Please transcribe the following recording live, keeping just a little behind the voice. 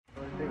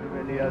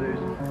others,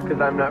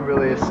 because I'm not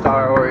really a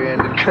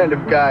star-oriented kind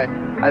of guy.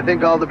 I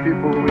think all the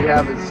people we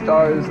have as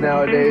stars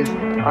nowadays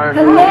aren't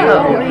really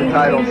worthy of the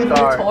title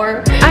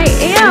star. I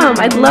am.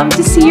 I'd love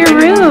to see your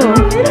room.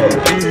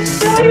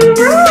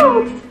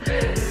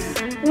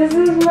 This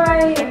is my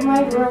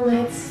room.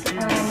 It's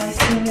my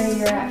senior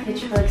year at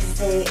Pittsburgh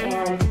State,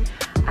 and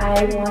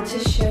I want to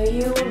show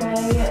you my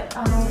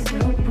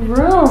little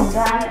room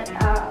that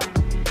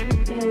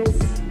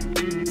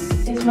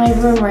is my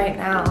room right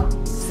now.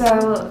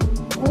 So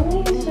let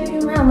me show you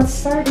around. Let's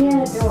start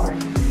near the door.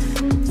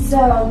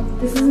 So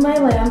this is my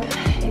lamp.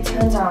 It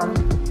turns on.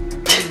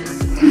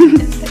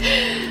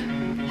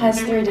 Has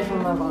 3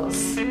 different levels.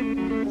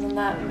 Isn't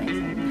that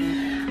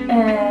amazing?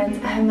 And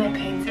I have my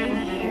painting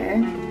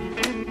here.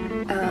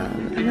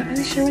 I'm not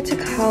really sure what to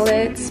call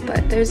it,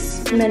 but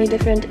there's many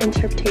different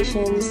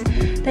interpretations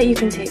that you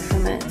can take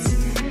from it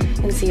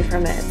and see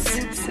from it.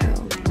 So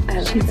I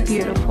love She's this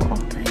beautiful.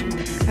 thing.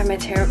 I have my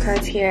tarot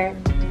cards here.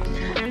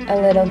 A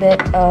little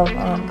bit of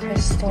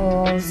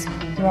crystals,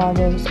 raw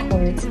rose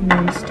quartz,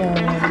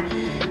 moonstone,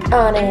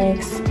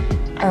 onyx,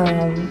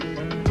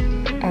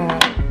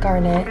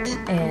 garnet,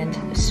 and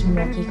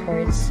smoky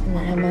quartz. And then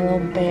I have my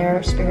little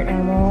bear spirit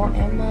animal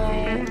and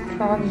my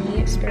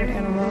froggy spirit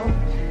animal.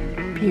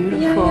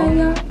 Beautiful.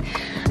 Yeah.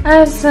 I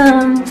have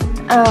some,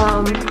 I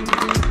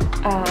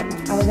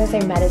was gonna say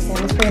medicine.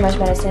 It's pretty much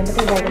medicine,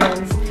 but they're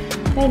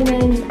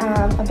vitamins,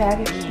 a bag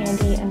of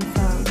candy, and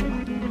some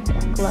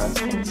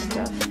gloves and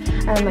stuff.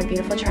 I have my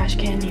beautiful trash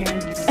can here.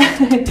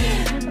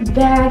 A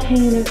bag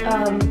hanging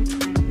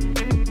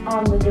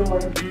on the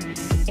door.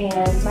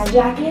 And my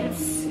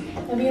jackets,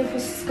 a beautiful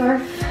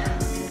scarf.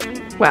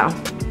 Wow.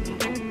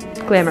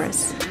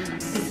 Glamorous.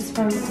 This is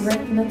from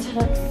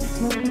Arithmetic.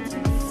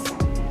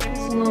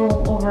 It's a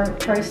little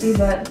overpricey,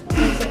 but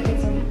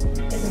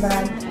it's a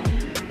bag.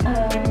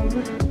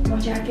 More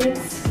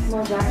jackets, and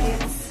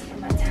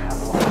my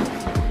towel.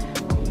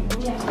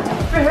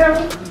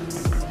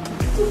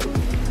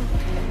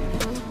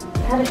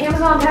 I have an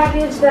Amazon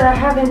package that I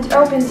haven't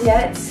opened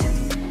yet,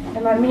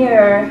 and my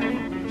mirror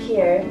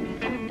here,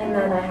 and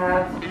then I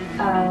have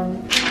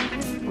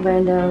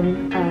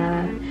random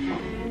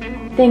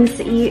things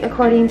to eat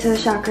according to the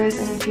chakras,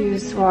 and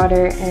infused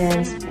water,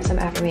 and some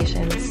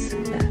affirmations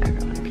that are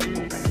on a piece of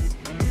paper.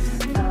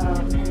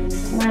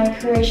 My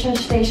creation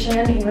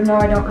station, even though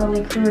I don't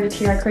really create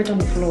here, I create on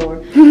the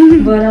floor.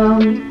 But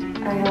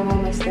I have all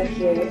my stuff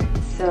here.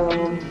 So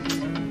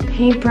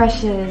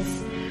paintbrushes.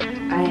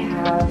 I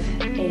have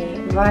a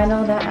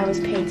vinyl that I was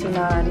painting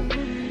on.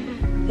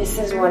 This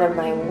is one of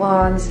my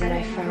wands that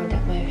I found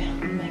at my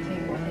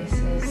favorite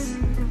places.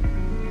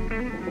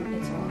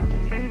 It's all under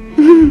there.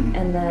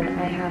 And then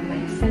I have my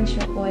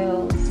essential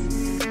oils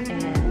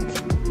and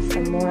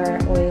some more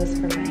oils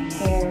for my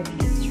hair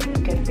because it's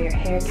really good for your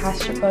hair.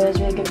 Castor oil is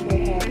really good for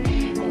your hair.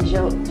 And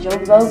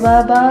jojoba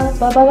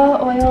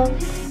oil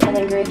and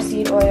then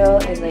grapeseed oil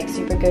is like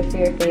super good for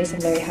your face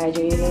and very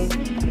hydrating.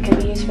 It can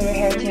be used for your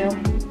hair too.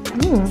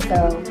 So,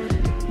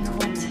 you know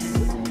what?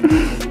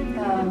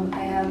 I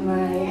have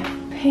my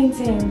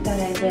painting that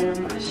I did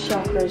on my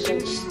chakras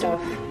and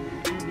stuff.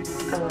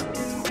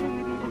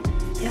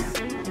 Yeah,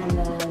 and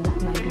then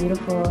my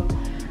beautiful,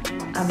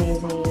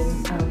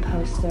 amazing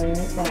poster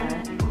that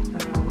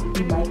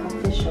Mike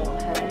Official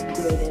had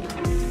created,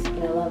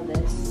 and I love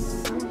this.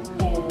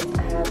 And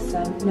I have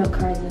some note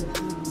cards of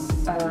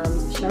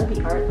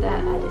Sharpie art that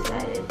I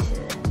decided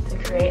to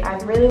create. I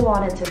really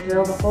wanted to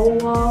fill the whole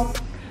wall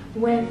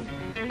with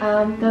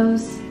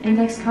those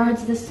index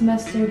cards this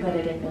semester, but I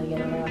didn't really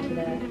get around to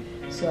that,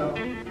 so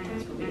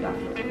that's what we got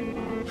for the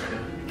wall.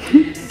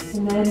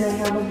 And then I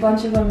have a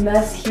bunch of a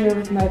mess here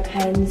with my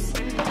pens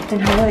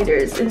and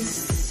highlighters and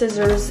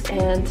scissors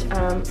and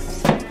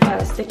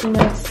sticky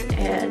notes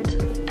and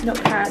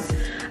notepads.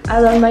 I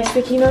love my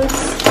sticky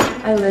notes.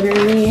 I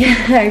literally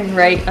I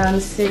write on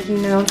sticky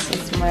notes.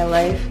 It's my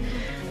life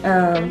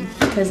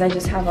because I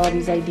just have all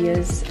these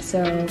ideas.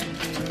 So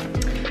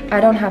I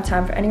don't have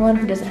time for anyone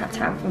who doesn't have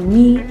time for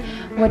me.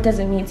 What does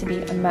it mean to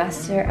be a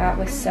master at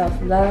with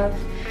self-love?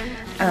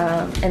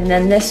 And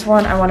then this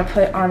one I want to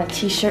put on a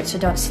t-shirt, so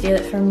don't steal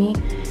it from me.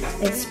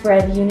 It's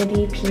spread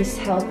unity, peace,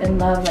 health, and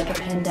love like a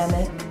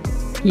pandemic.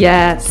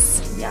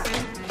 Yes. Yeah.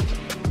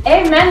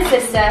 Amen,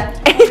 sister.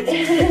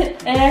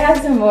 And I have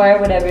some more,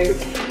 whatever.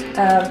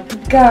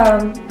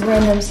 Gum,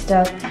 random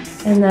stuff.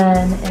 And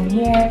then in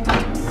here,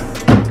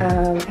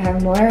 I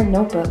have more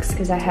notebooks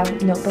because I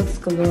have notebooks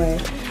galore.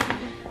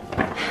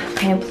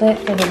 Pamphlet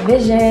for the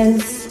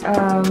visions,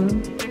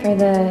 for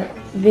the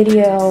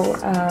video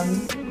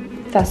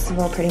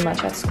festival pretty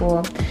much at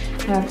school.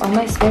 I have all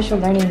my spiritual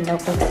learning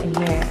notebooks in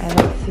here. I have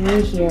like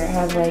 3 here. I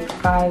have like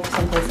 5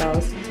 someplace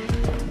else.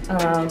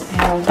 I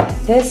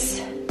have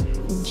this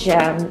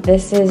gem.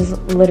 This is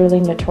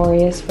literally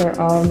notorious for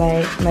all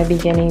my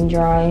beginning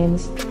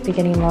drawings,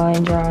 beginning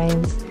line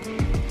drawings.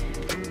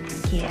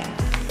 Yeah.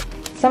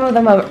 Some of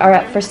them are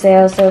up for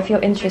sale, so if you're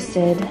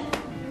interested,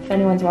 if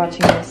anyone's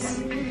watching this,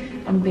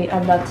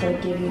 I'd love to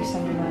give you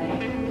some of my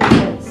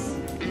books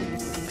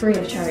free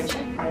of charge,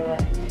 by the way.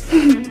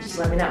 just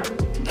let me know.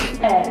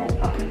 And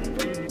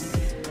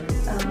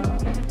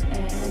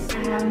and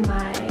I have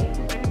my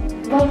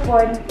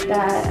whiteboard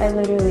that I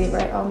literally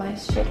write all my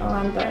shit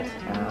on, but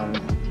I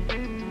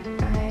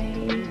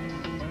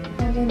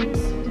haven't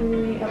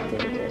really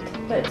updated it,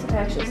 but I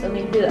actually still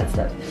need to do that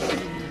stuff.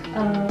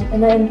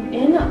 And then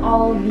in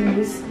all of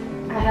these,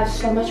 I have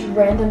so much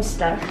random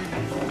stuff,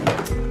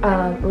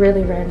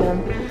 really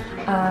random.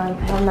 I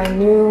have my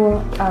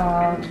new,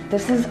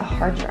 this is a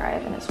hard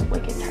drive and it's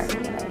wicked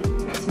tiny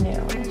and it's new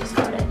and I just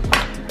got it.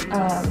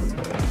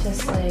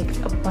 Just like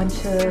a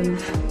bunch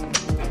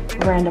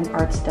of random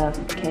art stuff,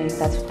 okay,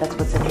 that's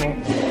what's in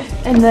here.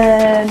 And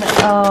then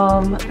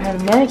I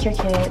have a manicure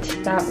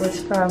kit that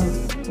was from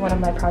one of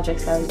my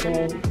projects I was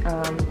doing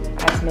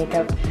as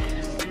makeup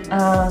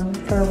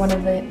for one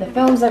of the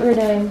films that we were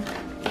doing.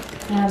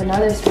 I have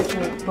another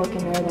script book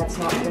in there that's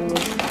not filled.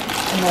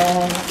 And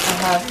then I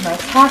have my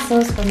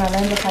tassels for my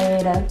lengua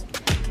paillada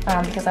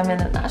because I'm in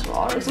the National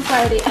Honor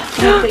Society.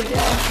 No big deal.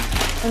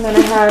 And then I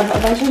have a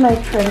bunch of my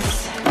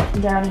prints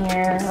down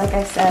here. Like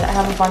I said, I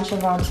have a bunch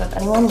of them, so if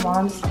anyone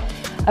wants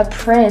a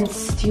print,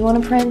 do you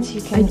want a print?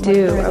 You can. I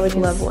do. I would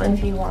love one.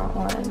 If you want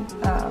one.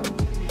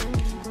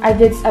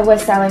 I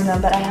was selling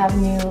them, but I have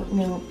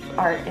new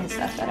art and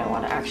stuff that I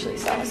want to actually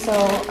sell. So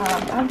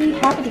I'd be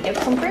happy to give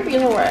some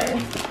freebies away.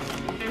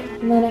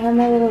 And then I have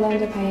my little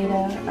lengua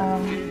paillada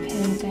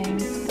pin thing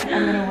that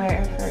I'm gonna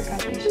wear for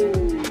graduation.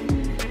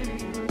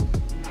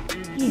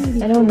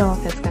 Yeah, I don't know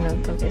if it's gonna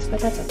focus, but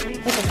that's okay.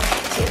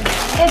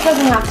 It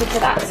doesn't have to for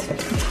that.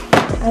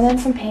 And then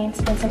some paints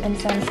and some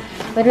incense.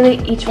 Literally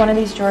each one of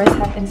these drawers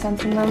have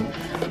incense in them.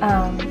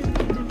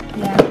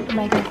 Yeah,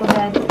 my Grateful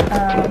Dead,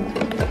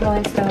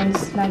 Rolling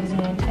Stones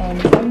magazine,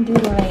 and some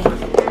doodling.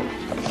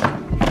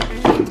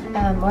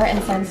 More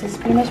incense. This is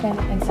pretty much my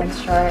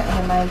incense drawer, and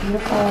then my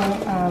beautiful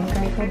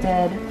Grateful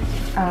Dead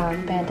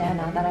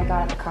bandana that I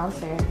got at the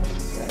concert, which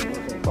is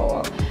really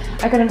cool.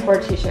 I couldn't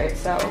afford a t-shirt,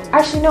 so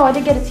actually no, I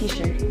did get a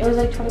t-shirt. It was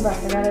like 20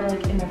 bucks. I got it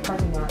like in their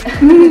parking lot.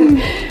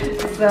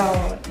 So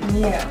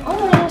yeah, all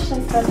my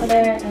Ashland stuff are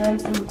there, and then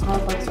some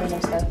comic books and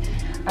other stuff.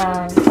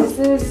 This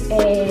is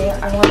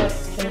I want to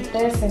paint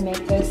this and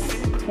make this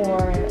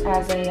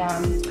as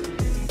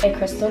a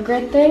crystal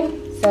grid thing.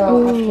 So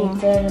I'll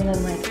paint it and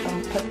then like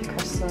put the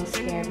crystals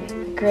here, make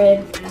the grid,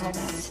 all that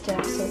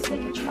stuff. So it's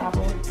like a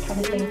travel kind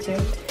of thing too.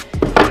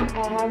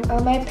 I have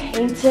all my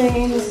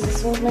paintings.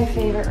 This one's my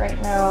favorite right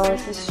now.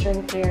 This is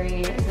String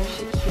Theory. Isn't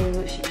she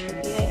cute? She's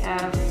trippy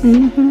AF.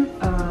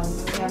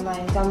 I have my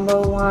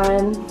Dumbo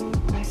one,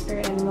 My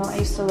Spirit Animal. I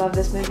used to love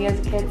this movie as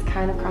a kid. It's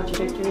kind of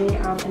contradictory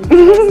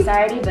in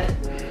society, but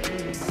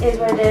it is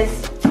what it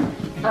is.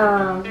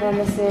 Then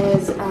this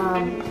is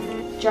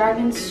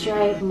Dragon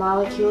Stripe,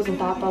 Molecules and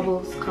Thought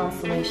Bubbles,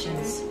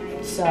 Constellations.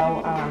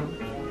 So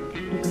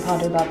you can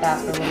ponder about that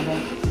for a little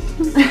bit.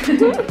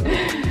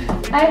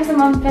 I have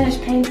some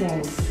unfinished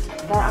paintings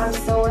that I'm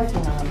still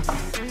working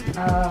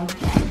on.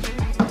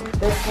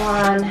 This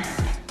one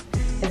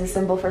is a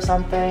symbol for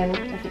something.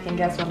 If you can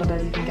guess what it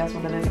is, you can guess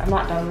what it is. I'm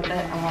not done with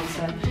it. I want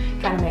to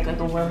kind of make like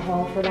a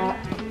wormhole for that.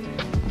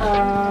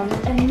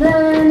 And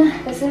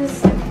then this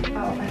is, I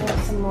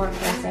have some more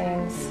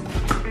paintings.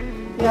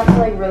 You have to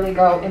like really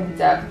go in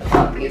depth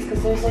about these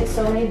because there's like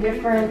so many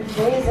different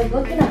ways of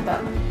looking at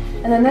them.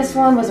 And then this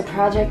one was a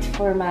project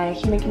for my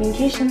human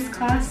communications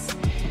class.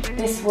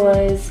 This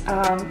was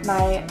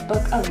my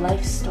book of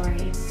life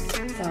story.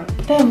 So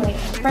family,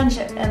 and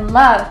friendship, and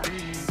love,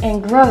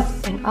 and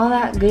growth, and all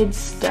that good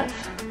stuff.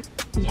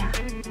 Yeah.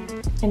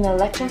 In the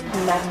electric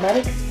and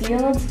magnetic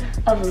fields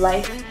of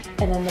life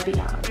and then the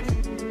beyond.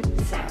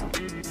 So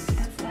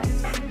that's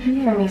life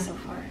for me so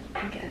far,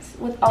 I guess.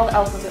 With all the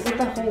alphabet, with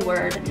the whole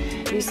word.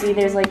 You see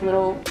there's like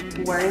little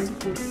words,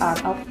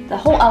 the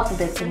whole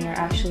alphabet's in here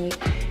actually.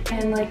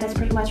 And like that's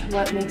pretty much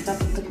what makes up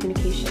the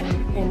communication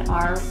in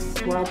our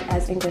world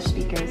as English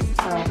speakers.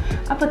 So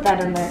I'll put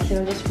that in there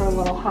too, just for a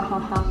little ha ha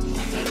ha.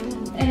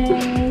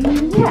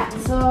 And yeah,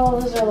 so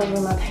those are like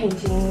my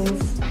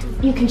paintings.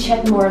 You can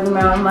check more of them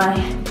out on my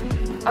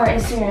art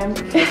Instagram.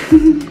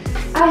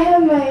 I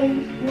have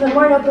the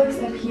more notebooks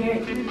up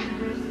here.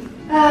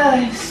 I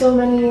have so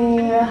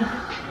many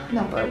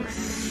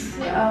notebooks.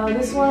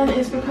 This one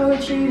is for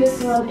poetry.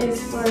 This one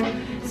is for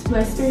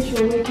my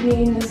spiritual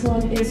awakening. This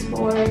one is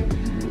for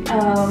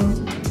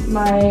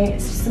my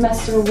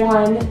semester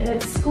 1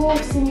 at school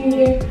senior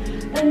year,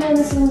 and then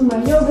this one's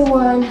my yoga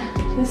one.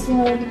 This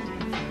one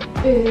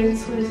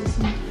is, what is this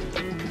one?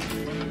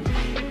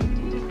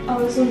 Oh,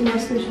 this one's my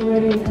spiritual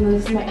learning, and then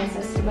this is my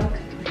ancestor book.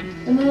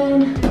 And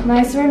then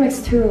my ceramics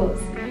tools,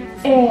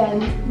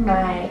 and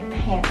my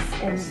pants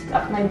and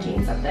stuff, my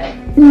jeans up there.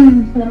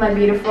 And then my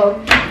beautiful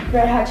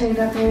Red Hot Chili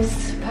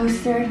Peppers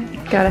poster.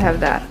 Gotta have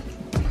that.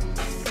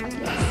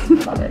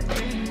 Yes, love it.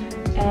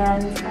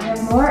 And I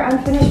have more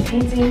unfinished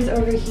paintings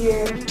over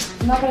here.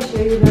 I'm not going to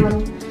show you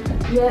them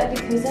yet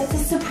because that's a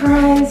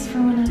surprise for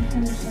when I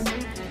finish them.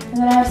 And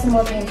then I have some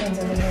more paintings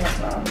over here as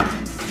well.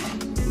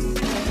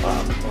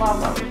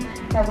 Love them.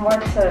 I have more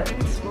to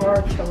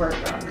work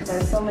on because I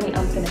have so many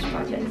unfinished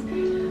projects.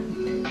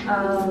 I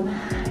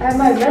have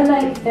my red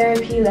light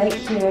therapy light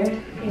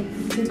here.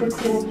 It's super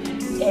cool.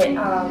 It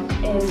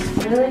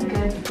is really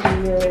good for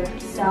your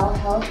cell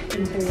health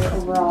and for your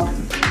overall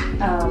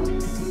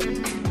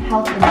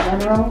health in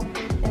general.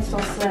 It's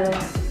supposed to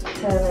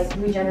like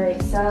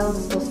regenerate cells.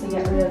 It's supposed to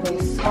get rid of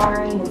like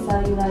scarring and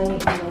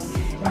cellulite and like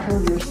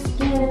improve your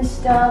skin and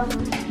stuff.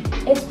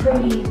 It's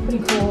pretty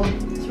cool.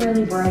 It's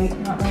really bright.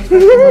 Not really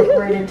supposed to look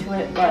right into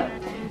it, but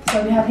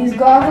so we have these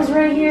goggles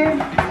right here.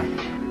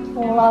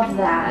 Love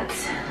that.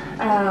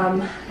 I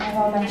have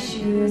all my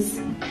shoes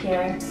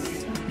here,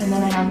 and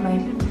then I have my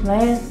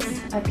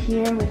plants up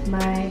here with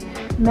my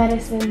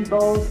medicine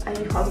bowls. I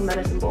call them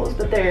medicine bowls,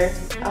 but they're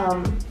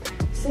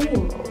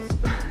singing bowls.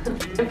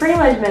 They're pretty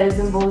much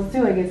medicine bowls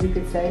too, I guess you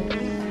could say.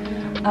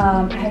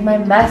 I have my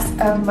mess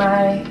of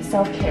my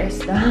self-care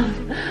stuff.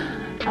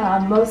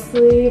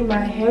 Mostly my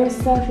hair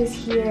stuff is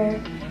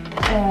here,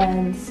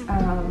 and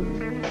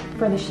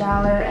for the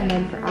shower, and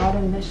then for out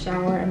of the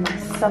shower, and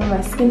some of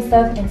my skin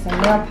stuff, and some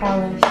nail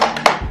polish,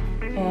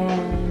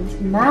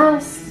 and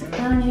masks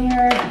down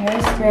here,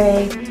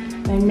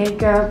 hairspray. My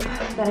makeup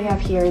that I have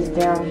here is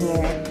down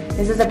here.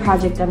 This is a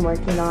project I'm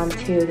working on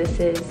too. This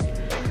is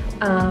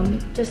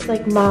just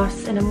like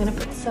moss, and I'm gonna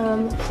put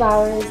some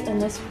flowers and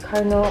this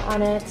cardinal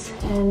on it,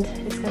 and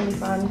it's gonna be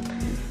fun.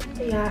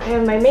 But yeah, I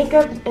have my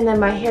makeup and then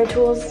my hair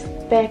tools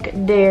back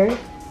there.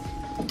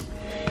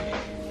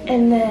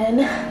 And then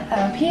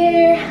up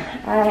here,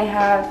 I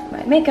have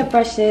my makeup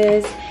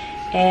brushes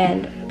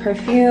and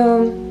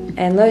perfume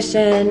and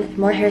lotion,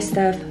 more hair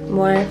stuff,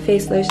 more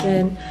face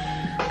lotion,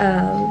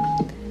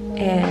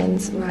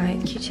 and my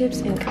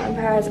Q-tips and cotton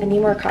pads. I need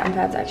more cotton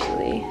pads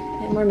actually,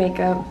 and more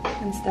makeup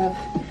and stuff.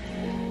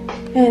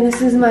 And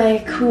this is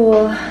my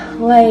cool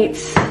light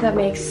that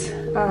makes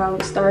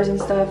stars and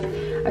stuff.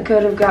 I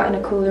could have gotten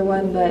a cooler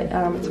one, but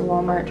it's a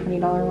Walmart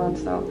 $20 one,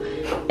 so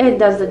it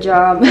does the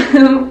job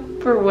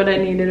for what I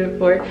needed it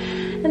for.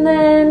 And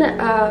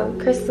then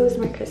crystals,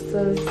 my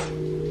crystals,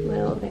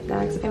 little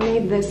knickknacks. I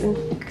made this in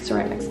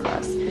ceramics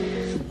class.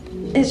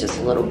 It's just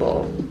a little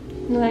bowl.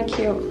 Isn't that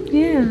cute?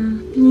 Yeah.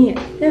 Yeah,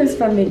 it was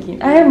fun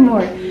making. I have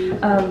more,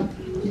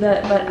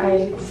 but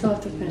I still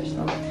have to finish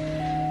them.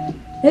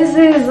 This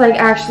is like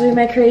actually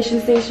my creation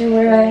station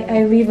where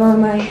I leave all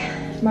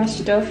my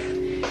stuff.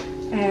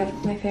 I have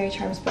my fairy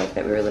charms book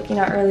that we were looking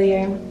at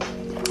earlier.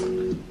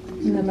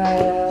 And then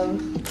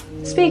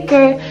my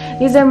speaker.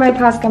 These are my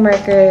Posca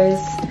markers.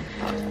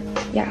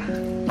 Yeah,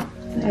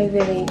 I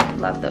really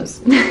love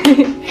those.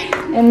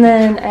 And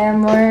then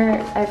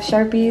I have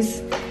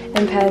Sharpies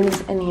and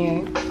pens in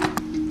here.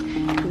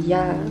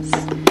 Yes.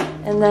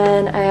 And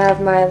then I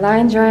have my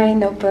line drawing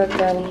notebook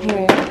down in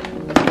here,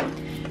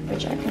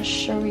 which I can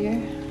show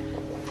you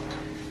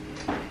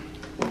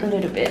a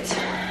little bit.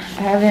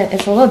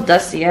 It's a little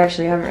dusty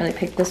actually. I haven't really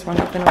picked this one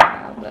up in a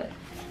while, but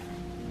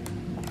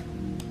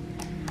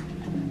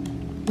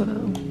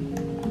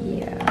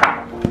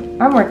yeah,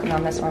 I'm working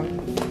on this one.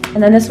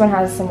 And then this one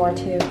has some more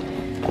too.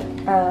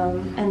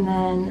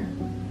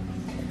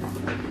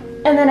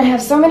 And then I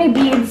have so many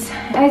beads,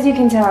 as you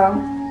can tell.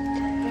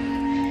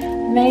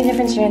 Many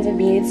different strands of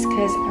beads,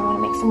 because I want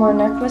to make some more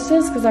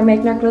necklaces, because I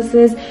make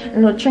necklaces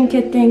and little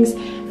trinket things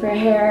for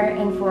hair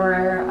and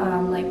for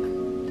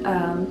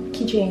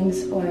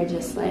keychains, or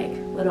just like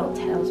little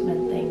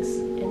talisman things.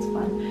 It's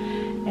fun.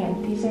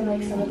 And these are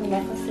like some of the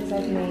necklaces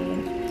I've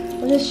made.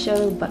 I'll just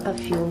show a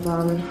few of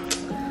them.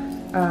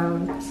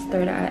 This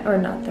third eye, or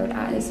not third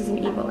eye, this is an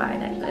evil eye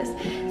necklace.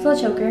 It's a little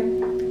choker.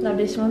 Love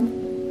this one.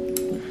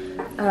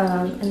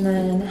 And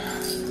then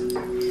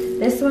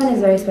this one is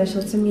very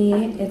special to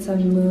me. It's a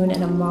moon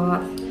and a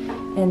moth.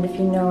 And if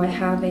you know, I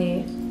have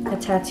a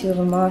tattoo of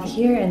a moth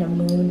here and a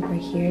moon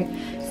right here.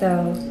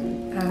 So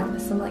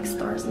some like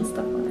stars and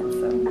stuff on it.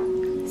 So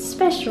it's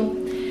special.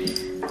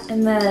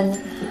 And then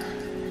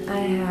I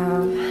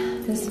have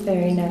this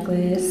fairy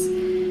necklace.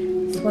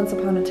 It's Once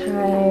Upon a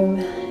Time.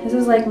 This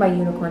is like my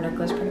unicorn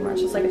necklace pretty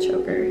much. It's like a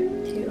choker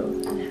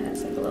too. And it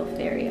has like a little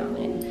fairy on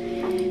it.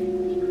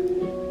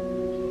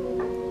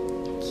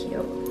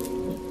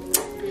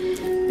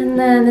 And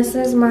then this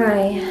is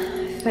my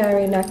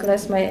fairy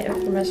necklace, my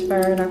infamous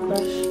fairy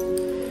necklace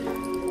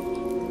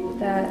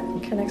that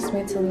connects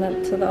me to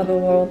the other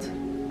world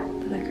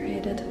that I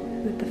created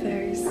with the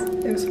fairies.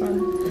 It was fun.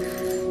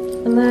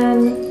 And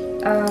then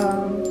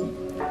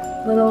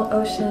little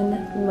ocean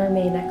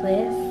mermaid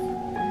necklace.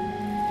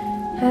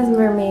 Has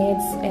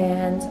mermaids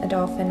and a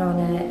dolphin on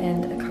it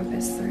and a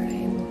compass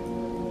sign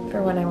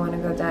for when I want to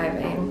go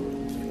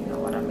diving. If you know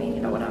what I mean,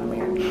 you know what I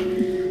mean.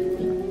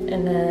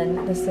 And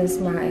then this is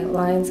my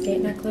Lionsgate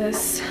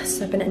necklace,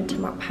 stepping into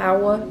my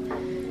power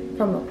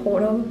from a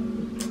portal.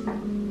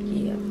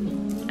 Yeah.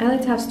 I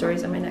like to have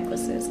stories on my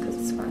necklaces because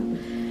it's fun.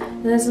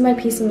 And this is my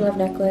Peace and Love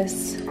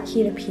necklace.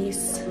 Key to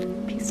peace.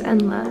 Peace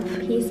and love.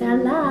 Peace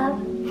and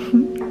love.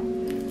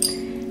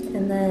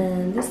 And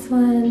then this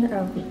one,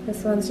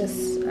 this one's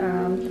just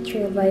the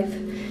Tree of Life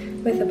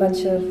with a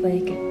bunch of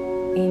like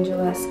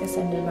angel-esque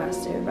Ascended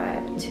Master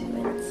vibe to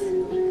it.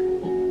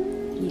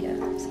 Yeah,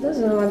 so those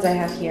are the ones I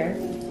have here.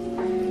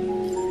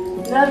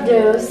 Love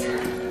those.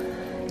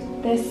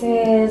 This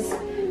is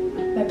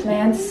my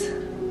plants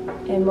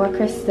and more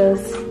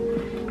crystals,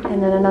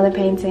 and then another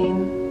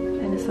painting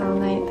and a all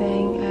night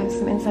thing. I have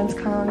some incense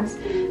cones.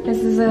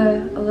 This is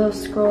a little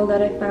scroll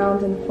that I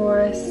found in the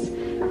forest.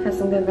 Has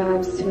some good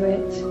vibes to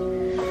it.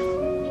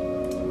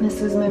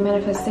 This is my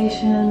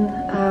manifestation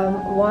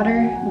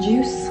water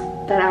juice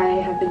that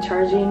I have been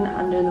charging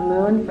under the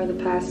moon for the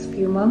past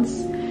few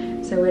months.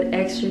 So it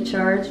extra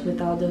charged with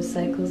all those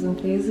cycles and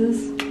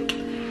phases.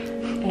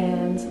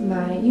 And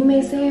my You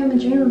May Say I'm a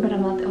Dreamer, but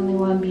I'm not the only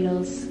one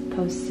Beatles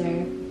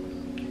poster.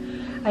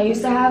 I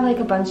used to have like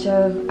a bunch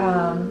of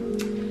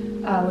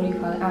what do you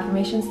call it,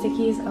 affirmation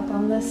stickies up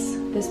on this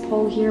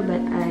pole here,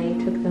 but I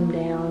took them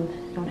down.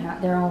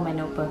 They're all in my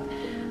notebook.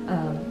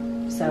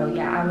 So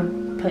yeah, I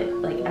would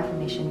put like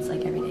affirmations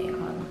like every day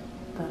on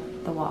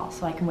the wall,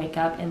 so I can wake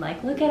up and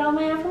like look at all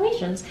my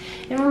affirmations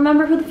and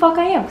remember who the fuck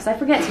I am, because I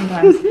forget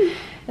sometimes.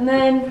 And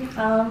then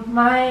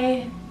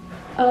my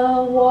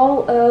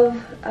wall of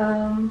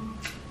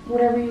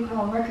whatever you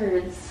call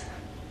records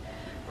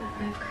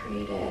that I've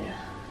created.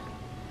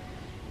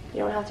 You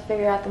don't have to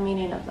figure out the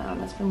meaning of them.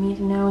 That's for me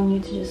to know and you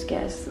to just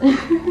guess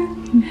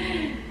and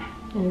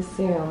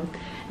assume.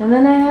 And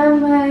then I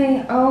have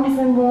my own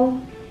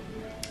symbol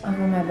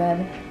over my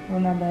bed,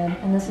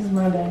 and this is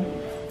my bed.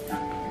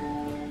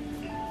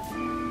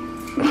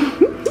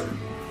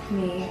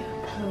 Me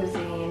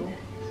posing,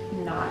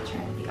 not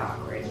trying to be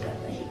awkward, but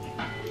like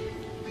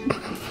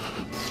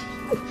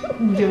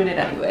doing it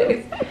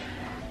anyways.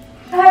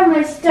 I have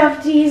my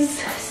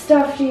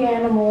stuffy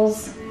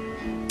animals.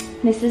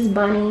 This is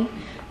Bunny.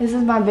 This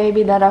is my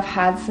baby that I've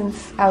had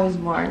since I was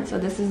born, so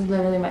this is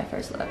literally my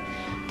first love.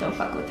 Don't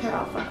fuck with her,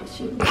 I'll fuck with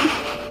you.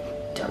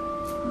 Don't.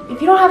 If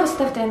you don't have a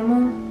stuffed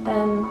animal,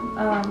 then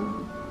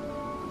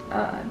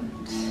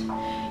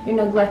you're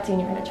neglecting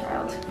your inner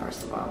child,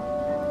 first of all.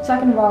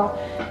 Second of all,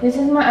 this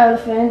is my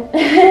elephant,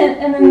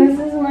 and then this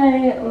is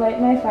my light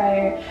my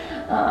fire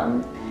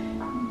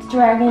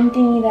dragon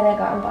thingy that I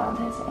got on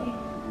Valentine's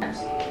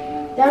Day.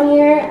 Down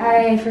here,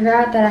 I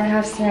forgot that I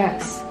have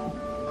snacks.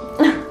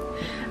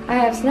 I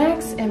have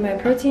snacks and my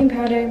protein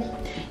powder,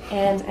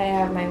 and I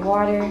have my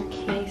water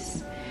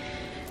case.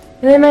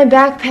 And then my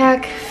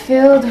backpack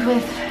filled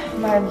with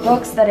my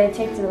books that I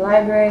take to the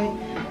library.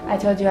 I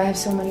told you I have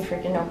so many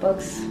freaking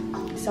notebooks.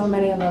 So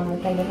many of them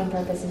with like different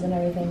purposes and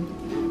everything.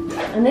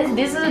 And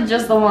these are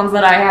just the ones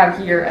that I have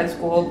here at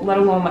school, let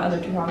alone my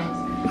other two homes.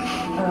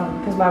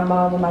 Because my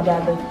mom and my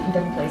dad live in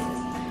different places.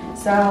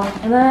 So,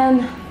 and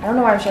then, I don't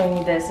know why I'm showing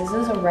you this. This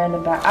is a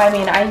random bag. I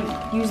mean, I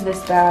use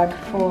this bag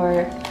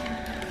for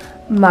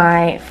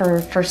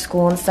for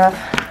school and stuff.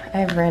 I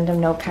have random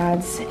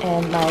notepads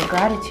and my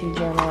gratitude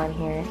journal in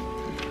here.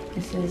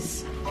 This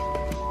is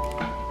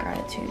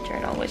gratitude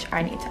journal, which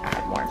I need to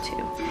add more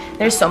to.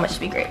 There's so much to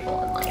be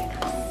grateful in life.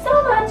 So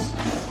much.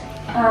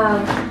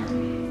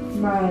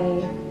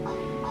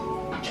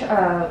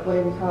 What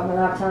do we call it? My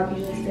laptop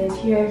usually stays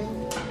here.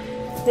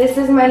 This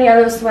is my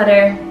yellow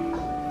sweater.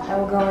 I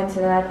will go into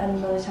that at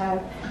another time.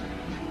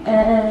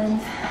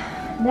 And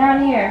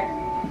down here,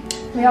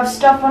 we have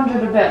stuff under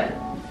the bed.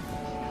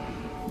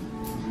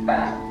 I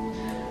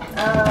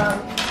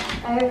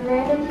have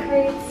random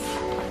crates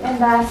and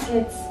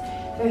baskets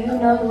for who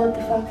knows what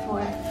the fuck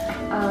for.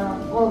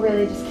 Well,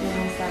 really just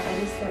carrying stuff. I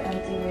guess they're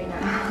empty right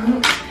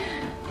now.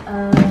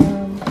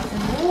 And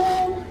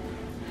then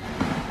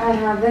I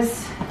have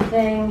this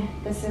thing.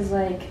 This is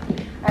like,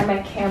 I have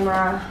my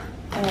camera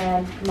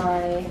and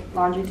my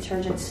laundry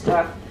detergent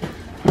stuff.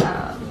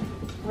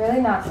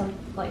 Really not some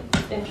like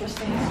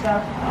interesting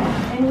stuff.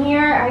 And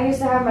here I used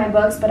to have my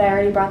books, but I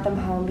already brought them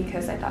home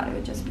because I thought it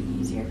would just be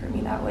easier for me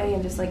that way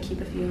and just like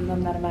keep a few of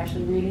them that I'm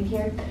actually reading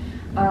here.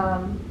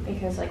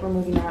 Because like we're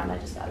moving out and I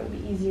just thought it would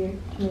be easier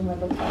to move my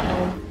books at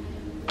home.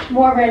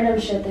 More random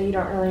shit that you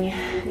don't really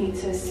need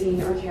to see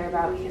or care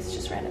about because it's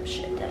just random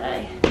shit that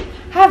I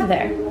have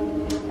there.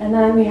 And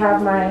then we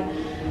have my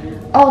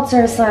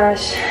altar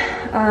slash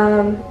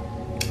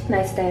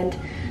nightstand.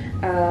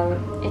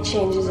 It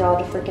changes all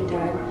the freaking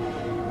time.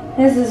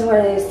 This is what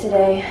it is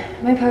today.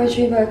 My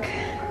poetry book.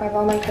 I have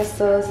all my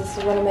crystals. This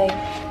is one of my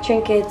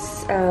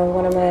trinkets.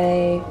 One of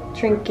my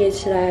trinket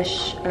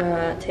slash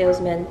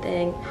talisman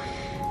thing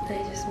that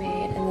I just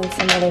made. And then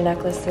some other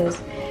necklaces.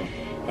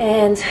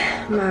 And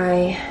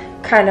my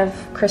kind of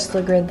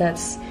crystal grid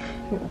that's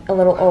a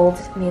little old.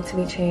 Needs to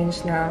be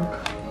changed now.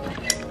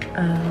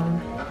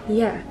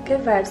 Yeah, good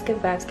vibes, good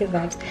vibes, good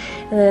vibes.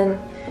 And then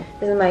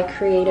this is my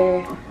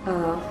creator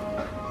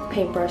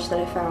paintbrush that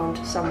I found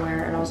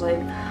somewhere. And I was like,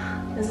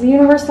 is the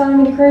universe telling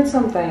me to create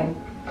something?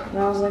 And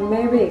I was like,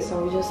 maybe.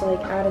 So we just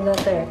like added that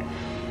there.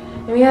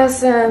 And we have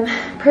some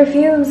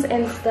perfumes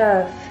and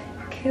stuff.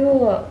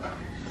 Cool.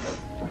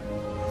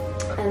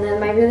 And then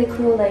my really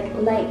cool like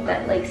light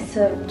that likes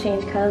to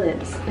change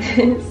colors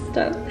and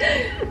stuff.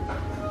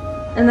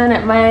 And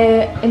then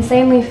my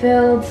insanely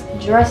filled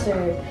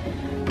dresser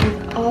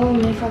with all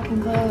my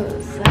fucking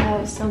clothes. I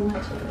have so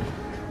much of it.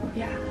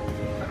 Yeah.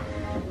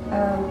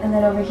 And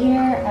then over here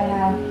I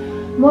have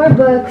more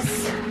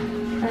books.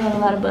 I have a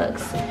lot of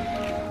books.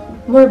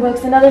 More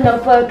books, another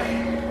notebook,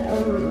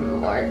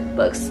 more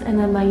books. And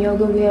then my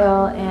yoga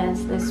wheel and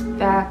this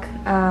back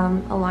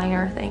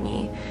aligner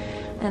thingy.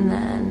 And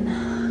then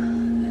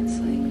that's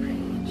like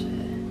pretty much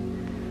it.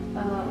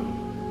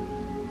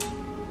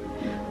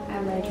 I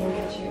have my dream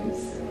pictures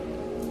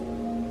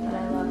that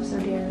I love so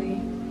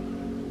dearly.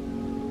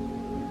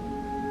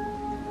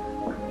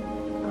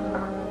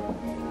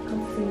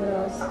 Let's see what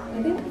else. I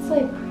think that's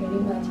like pretty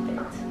much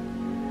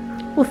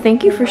it. Well,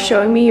 thank you for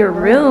showing me your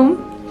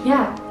room.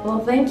 Yeah, well,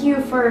 thank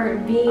you for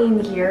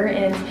being here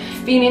and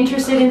being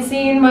interested in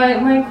seeing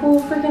my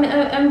cool freaking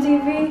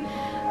MTV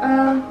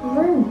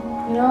room.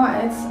 You know,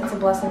 it's a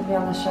blessing to be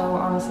on the show,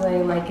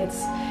 honestly. Like,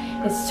 it's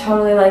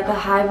totally like the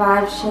high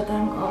vibe shit that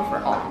I'm going for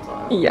all the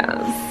time.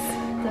 Yes.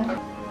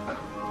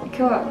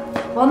 Cool.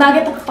 Well, now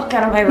get the fuck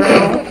out of my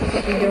room.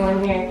 What are you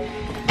doing here?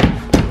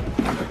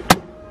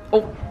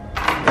 Oh.